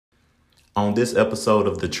On this episode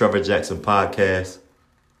of the Trevor Jackson Podcast,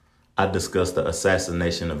 I discuss the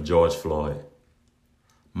assassination of George Floyd.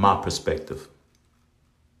 My perspective.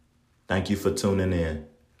 Thank you for tuning in.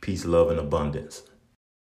 Peace, love, and abundance.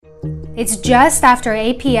 It's just after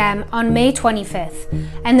 8 p.m. on May 25th,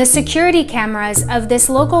 and the security cameras of this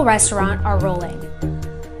local restaurant are rolling.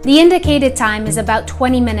 The indicated time is about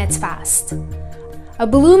 20 minutes past. A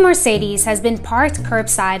blue Mercedes has been parked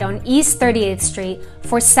curbside on East 38th Street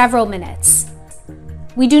for several minutes.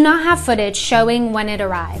 We do not have footage showing when it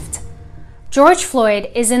arrived. George Floyd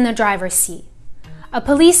is in the driver's seat. A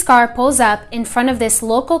police car pulls up in front of this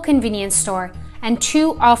local convenience store and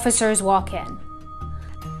two officers walk in.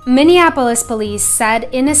 Minneapolis police said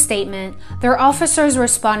in a statement their officers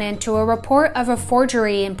responded to a report of a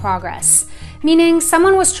forgery in progress, meaning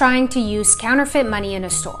someone was trying to use counterfeit money in a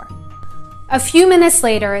store. A few minutes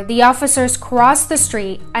later, the officers crossed the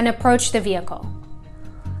street and approached the vehicle.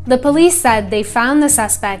 The police said they found the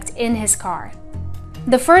suspect in his car.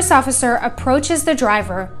 The first officer approaches the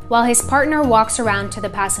driver while his partner walks around to the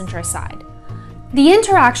passenger side. The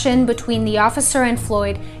interaction between the officer and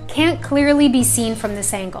Floyd can't clearly be seen from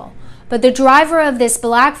this angle, but the driver of this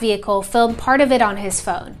black vehicle filmed part of it on his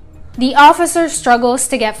phone. The officer struggles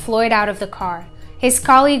to get Floyd out of the car. His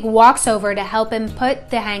colleague walks over to help him put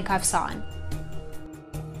the handcuffs on.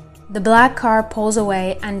 The black car pulls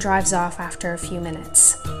away and drives off after a few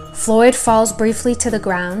minutes. Floyd falls briefly to the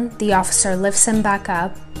ground. The officer lifts him back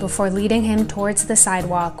up before leading him towards the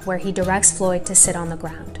sidewalk where he directs Floyd to sit on the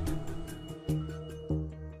ground.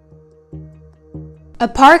 A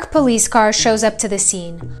parked police car shows up to the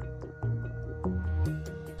scene.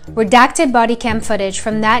 Redacted body cam footage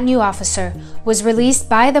from that new officer was released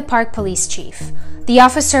by the park police chief. The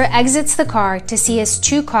officer exits the car to see his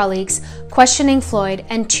two colleagues questioning Floyd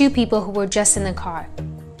and two people who were just in the car.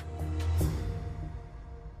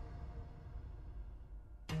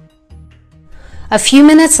 A few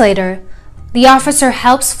minutes later, the officer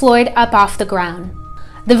helps Floyd up off the ground.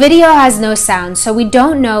 The video has no sound, so we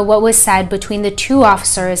don't know what was said between the two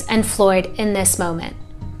officers and Floyd in this moment.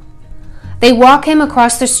 They walk him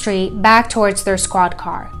across the street back towards their squad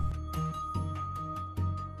car.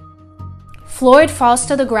 Floyd falls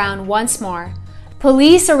to the ground once more.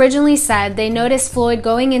 Police originally said they noticed Floyd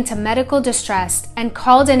going into medical distress and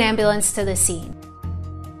called an ambulance to the scene.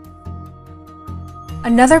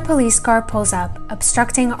 Another police car pulls up,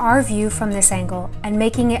 obstructing our view from this angle and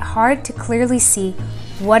making it hard to clearly see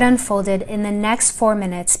what unfolded in the next 4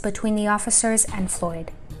 minutes between the officers and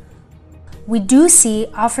Floyd. We do see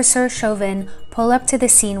Officer Chauvin pull up to the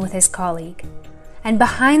scene with his colleague, and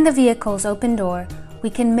behind the vehicle's open door, we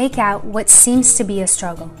can make out what seems to be a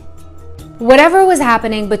struggle. Whatever was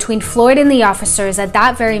happening between Floyd and the officers at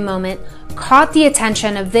that very moment caught the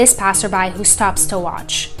attention of this passerby who stops to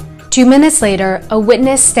watch. 2 minutes later, a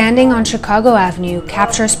witness standing on Chicago Avenue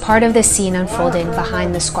captures part of the scene unfolding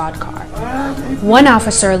behind the squad car. One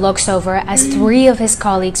officer looks over as three of his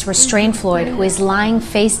colleagues restrain Floyd, who is lying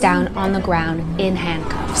face down on the ground in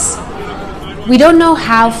handcuffs. We don't know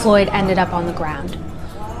how Floyd ended up on the ground.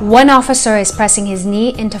 One officer is pressing his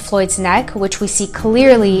knee into Floyd's neck, which we see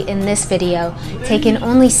clearly in this video, taken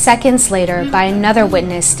only seconds later by another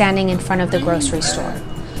witness standing in front of the grocery store.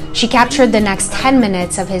 She captured the next 10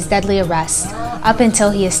 minutes of his deadly arrest up until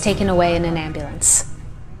he is taken away in an ambulance.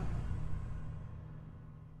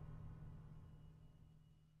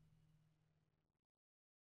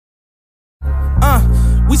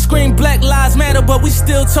 We scream Black Lives Matter, but we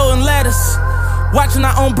still toting ladders. Watching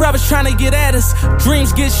our own brothers trying to get at us.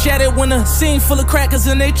 Dreams get shattered when a scene full of crackers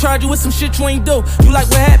and they charge you with some shit you ain't do. You like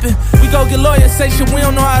what happened? We go get lawyers, say shit we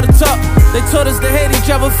don't know how to talk. They taught us to hate each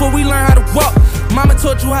other before we learn how to walk. Mama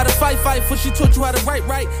taught you how to fight before she taught you how to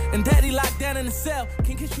write. And daddy locked down in the cell,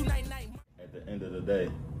 can kiss you night. At the end of the day,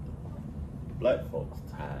 black folks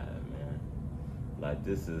tired, man. Like,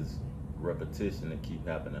 this is repetition that keep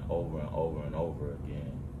happening over and over and over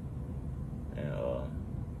again. And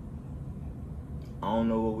I don't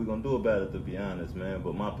know what we're gonna do about it, to be honest, man,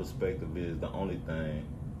 but my perspective is the only thing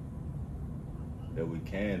that we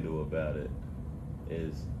can do about it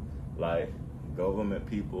is, like, government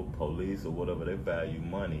people, police, or whatever, they value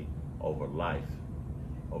money over life,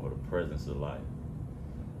 over the presence of life.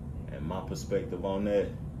 And my perspective on that,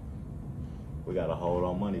 we gotta hold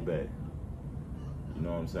our money back. You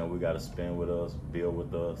know what I'm saying? We gotta spend with us, build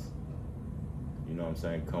with us. You know what I'm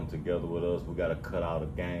saying? Come together with us. We gotta cut all the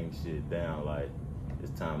gang shit down. Like,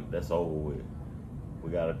 it's time, that's over with. We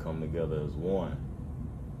gotta come together as one.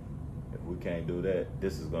 If we can't do that,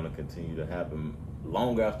 this is gonna continue to happen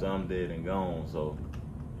long after I'm dead and gone. So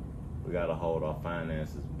we gotta hold our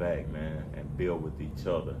finances back, man, and build with each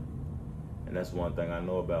other. And that's one thing I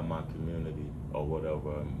know about my community or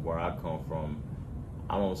whatever, where I come from.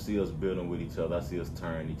 I don't see us building with each other. I see us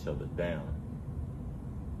tearing each other down.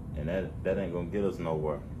 And that ain't gonna get us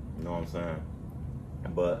nowhere. You know what I'm saying?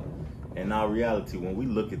 But in our reality, when we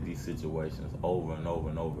look at these situations over and over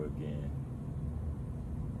and over again,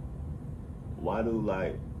 why do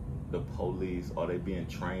like the police, are they being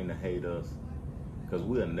trained to hate us? Because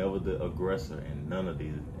we are never the aggressor in none of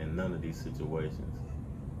these situations.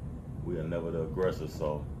 We are never the aggressor,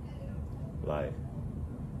 so like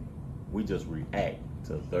we just react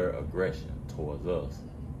to their aggression towards us.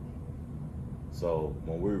 So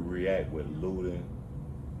when we react with looting,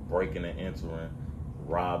 breaking and entering,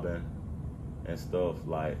 robbing and stuff,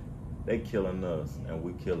 like they killing us and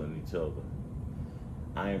we killing each other.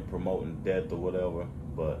 I ain't promoting death or whatever,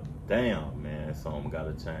 but damn, man, something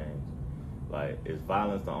gotta change. Like, is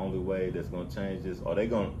violence the only way that's gonna change this? Are they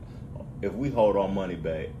gonna, if we hold our money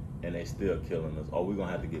back and they still killing us, are we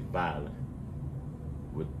gonna have to get violent?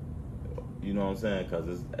 With, you know what I'm saying?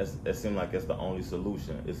 Because it seems like it's the only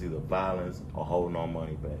solution. It's either violence or holding our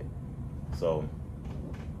money back. So,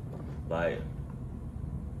 like,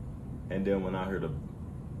 and then when I heard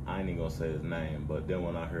I ain't even gonna say his name, but then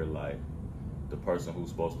when I heard like the person who's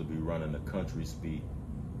supposed to be running the country speak,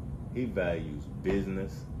 he values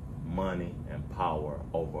business, money, and power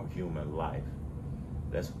over human life.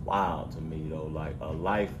 That's wild to me though. Like, a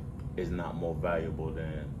life is not more valuable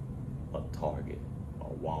than a Target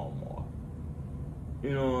or Walmart.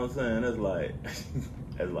 You know what I'm saying? That's like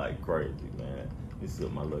that's like crazy, man. You see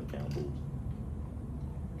my little camp boots.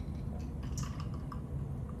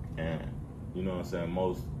 And you know what I'm saying?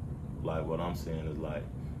 Most, like what I'm seeing is like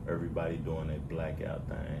everybody doing their blackout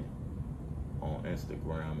thing on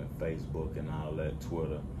Instagram and Facebook and all that,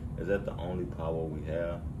 Twitter. Is that the only power we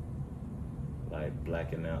have? Like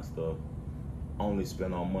blacking out stuff? Only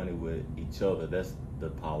spend our money with each other. That's the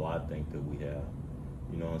power I think that we have.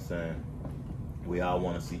 You know what I'm saying? We all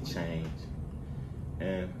want to see change.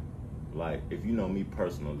 And like, if you know me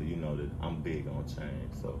personally, you know that I'm big on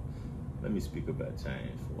change. So let me speak about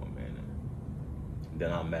change for a minute.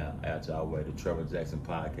 Then I'm out y'all way. The Trevor Jackson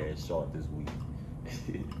podcast short this week.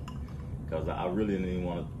 Because I really didn't even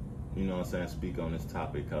want to, you know what I'm saying, speak on this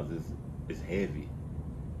topic because it's heavy.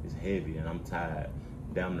 It's heavy and I'm tired.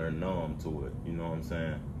 Damn near numb to it, you know what I'm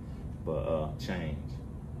saying? But change.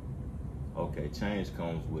 Okay, change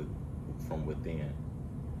comes from within.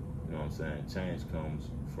 You know what I'm saying? Change comes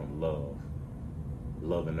from love.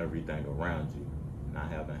 Loving everything around you. Not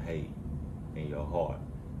having hate in your heart.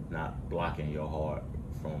 Not blocking your heart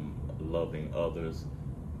from loving others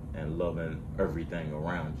and loving everything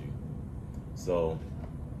around you. So,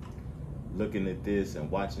 looking at this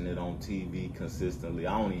and watching it on TV consistently,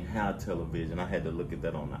 I don't even have television. I had to look at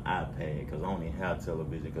that on the iPad because I don't even have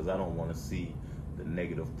television because I don't want to see the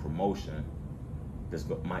negative promotion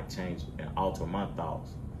that might change and alter my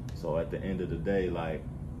thoughts. So at the end of the day, like,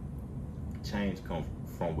 change comes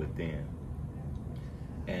from within.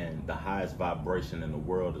 And the highest vibration in the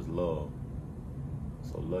world is love.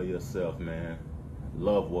 So love yourself, man.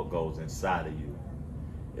 Love what goes inside of you.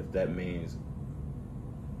 If that means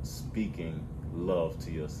speaking love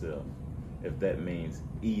to yourself. If that means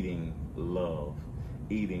eating love.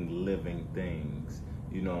 Eating living things.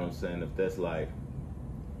 You know what I'm saying? If that's like,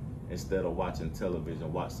 instead of watching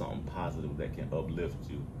television, watch something positive that can uplift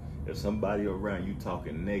you. If somebody around you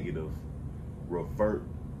talking negative, revert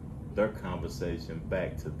their conversation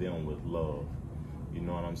back to them with love. You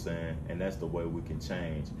know what I'm saying? And that's the way we can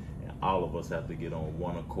change. And all of us have to get on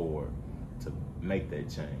one accord to make that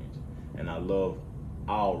change. And I love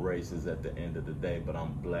all races at the end of the day, but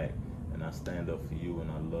I'm black and I stand up for you and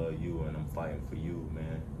I love you and I'm fighting for you,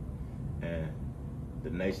 man. And the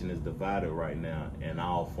nation is divided right now in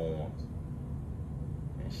all forms.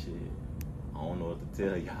 And shit, I don't know what to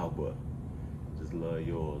tell y'all, but just love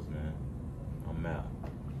yours, man. I'm out.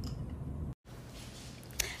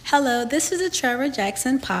 Hello, this is the Trevor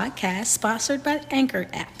Jackson podcast sponsored by Anchor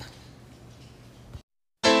app.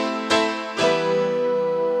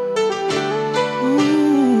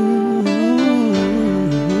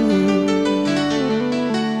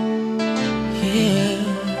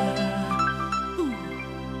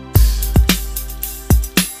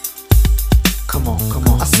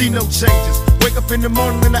 See no changes. Wake up in the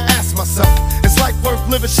morning and I ask myself, is life worth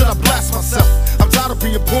living? Should I blast myself? I'm tired of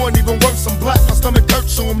being poor and even worse, I'm black. My stomach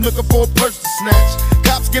hurts, so I'm looking for a purse to snatch.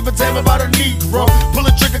 cops give a damn about a Negro. Pull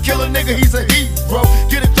a trigger, kill a nigga, he's a hero.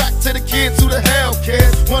 Get it back to the kids who the hell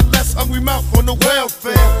cares. One less hungry mouth on the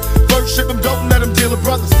welfare. First ship them, don't let them deal with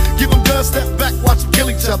brothers. Give them guns, step back, watch them kill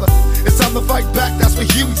each other. It's time to fight back, that's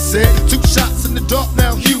what Huey said. 2 shots in the dark,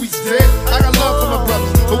 now Huey's dead. I got love for my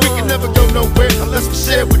brothers, but we can never go nowhere unless we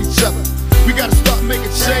share with each other. We gotta start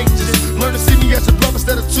making changes. Learn to see me as a brother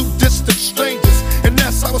instead of 2 distant strangers. And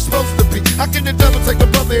that's how it's supposed to be. How can the devil take a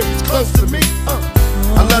brother if he's close to me?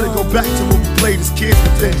 I let it go back to when we played as kids,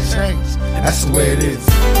 but then changed. That's the way it is.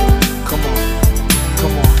 Come on,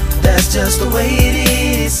 come on. That's just the way it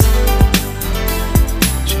is.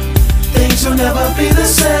 Things will never be the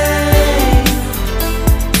same.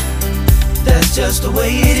 That's just the way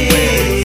it